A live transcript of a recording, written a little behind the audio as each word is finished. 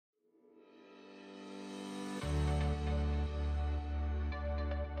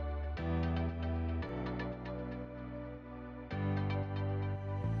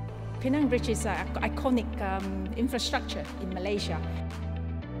Penang Bridge is an iconic infrastructure in Malaysia.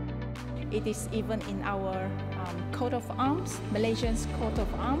 It is even in our coat of arms, Malaysian's coat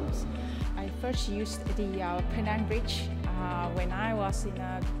of arms. I first used the Penang Bridge when I was in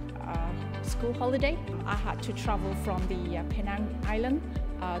a school holiday. I had to travel from the Penang Island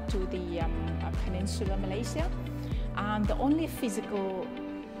to the Peninsular Malaysia. And the only physical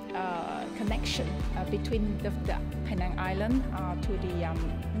connection between the Penang Island to the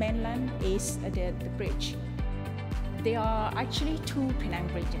mainland is the bridge. There are actually two Penang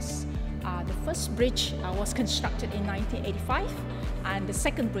Bridges. The first bridge was constructed in 1985, and the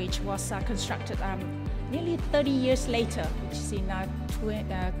second bridge was constructed nearly 30 years later, which is in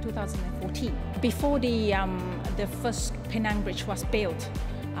 2014. Before the first Penang Bridge was built,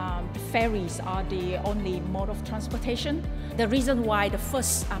 ferries are the only mode of transportation. The reason why the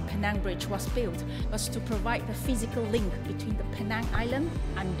first Penang Bridge was built was to provide the physical link between the Penang Island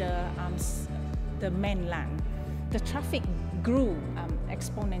and the mainland. The traffic grew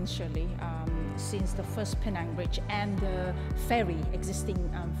exponentially since the first Penang Bridge, and the existing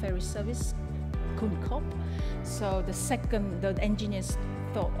ferry service couldn't cope. So the engineers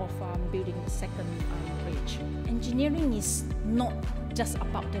thought of building the second bridge. Engineering is not just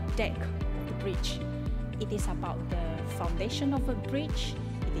about the deck of the bridge. It is about the foundation of a bridge.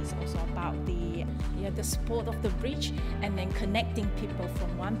 It is also about the support of the bridge, and then connecting people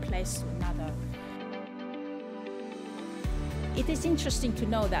from one place to another. It is interesting to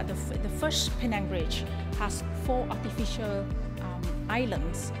know that the first Penang Bridge has 4 artificial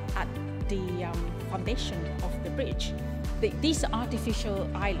islands at the foundation of the bridge. These artificial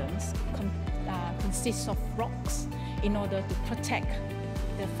islands consist of rocks in order to protect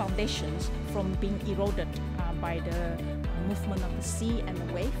the foundations from being eroded by the movement of the sea and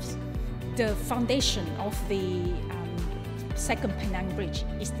the waves. The foundation of the second Penang Bridge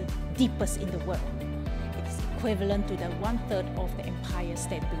is the deepest in the world. It is equivalent to the 1/3 of the Empire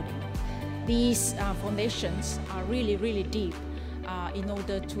State Building. These foundations are really deep in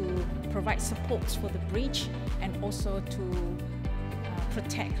order to provide supports for the bridge and also to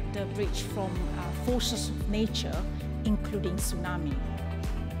protect the bridge from forces of nature, including tsunami.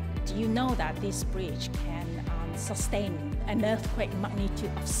 Do you know that this bridge can sustain an earthquake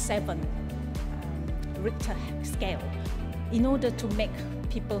magnitude of 7 Richter scale? In order to make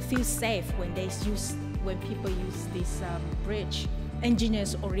people feel safe when people use this bridge,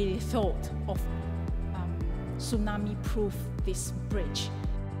 engineers already thought of tsunami-proof this bridge.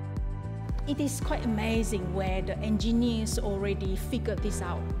 It is quite amazing where the engineers already figured this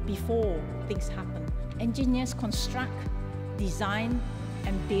out before things happen. Engineers construct, design,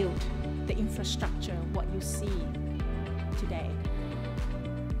 and build the infrastructure, what you see today.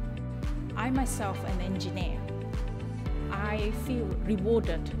 I myself am an engineer. I feel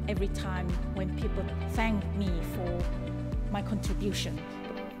rewarded every time when people thank me for my contribution.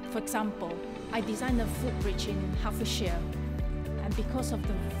 For example, I designed a footbridge in Hertfordshire, and because of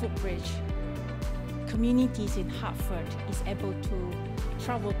the footbridge, communities in Hertford is able to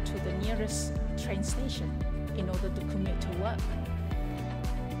travel to the nearest train station in order to commute to work.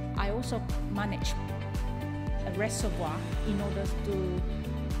 I also manage a reservoir in order to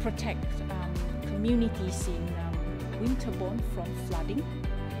protect communities in Winterbourne from flooding.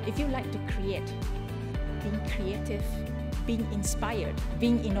 If you like to create, being creative, being inspired,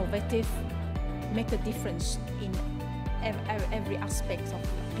 being innovative, make a difference in every aspect of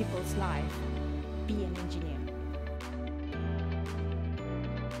people's life, be an engineer.